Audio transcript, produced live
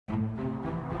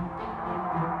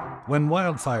When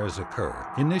wildfires occur,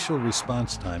 initial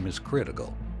response time is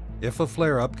critical. If a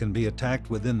flare-up can be attacked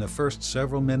within the first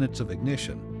several minutes of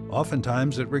ignition,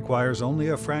 oftentimes it requires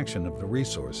only a fraction of the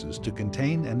resources to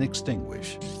contain and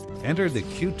extinguish. Enter the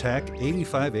QTAC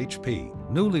 85HP,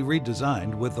 newly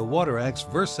redesigned with the QTAC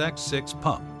Versax 6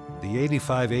 pump. The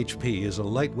 85HP is a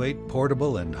lightweight,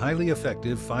 portable, and highly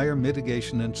effective fire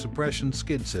mitigation and suppression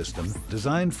skid system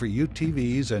designed for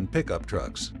UTVs and pickup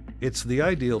trucks. It's the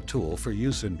ideal tool for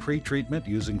use in pre-treatment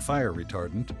using fire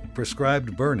retardant,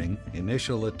 prescribed burning,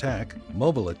 initial attack,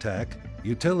 mobile attack,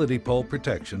 utility pole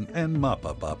protection, and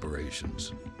mop-up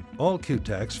operations. All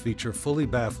QTACs feature fully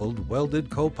baffled, welded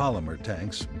copolymer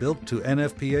tanks built to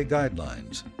NFPA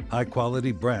guidelines,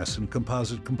 high-quality brass and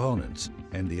composite components,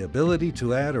 and the ability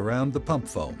to add around the pump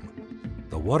foam.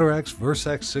 The QTAC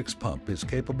Versax 6 pump is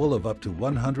capable of up to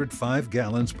 105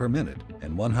 gallons per minute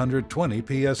and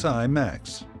 120 psi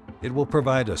max. It will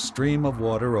provide a stream of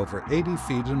water over 80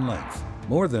 feet in length,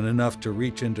 more than enough to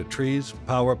reach into trees,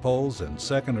 power poles, and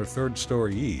second or third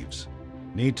story eaves.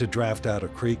 Need to draft out a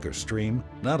creek or stream?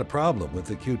 Not a problem with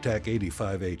the QTAC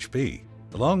 85HP.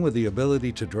 Along with the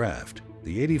ability to draft,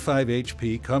 the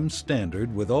 85HP comes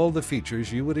standard with all the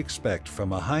features you would expect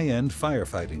from a high-end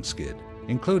firefighting skid,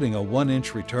 including a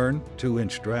 1-inch return,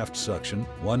 2-inch draft suction,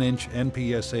 1-inch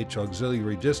NPSH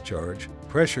auxiliary discharge,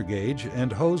 pressure gauge,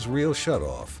 and hose reel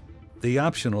shutoff. The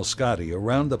optional Scotty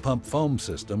around the pump foam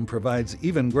system provides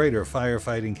even greater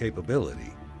firefighting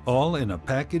capability, all in a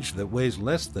package that weighs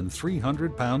less than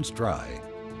 300 pounds dry.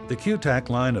 The QTAC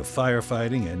line of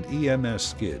firefighting and EMS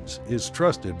skids is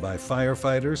trusted by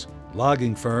firefighters,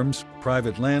 logging firms,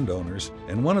 private landowners,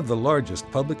 and one of the largest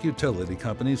public utility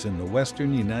companies in the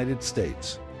western United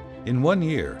States. In 1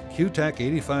 year,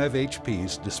 QTAC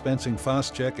 85HP's dispensing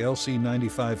Phos-Chek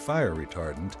LC95 fire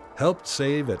retardant helped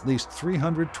save at least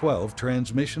 312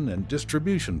 transmission and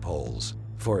distribution poles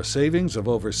for a savings of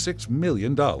over $6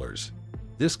 million.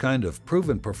 This kind of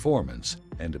proven performance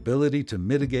and ability to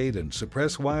mitigate and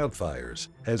suppress wildfires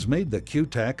has made the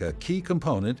QTAC a key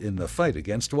component in the fight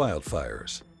against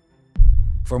wildfires.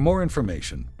 For more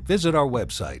information, visit our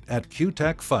website at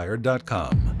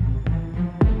qtacfire.com.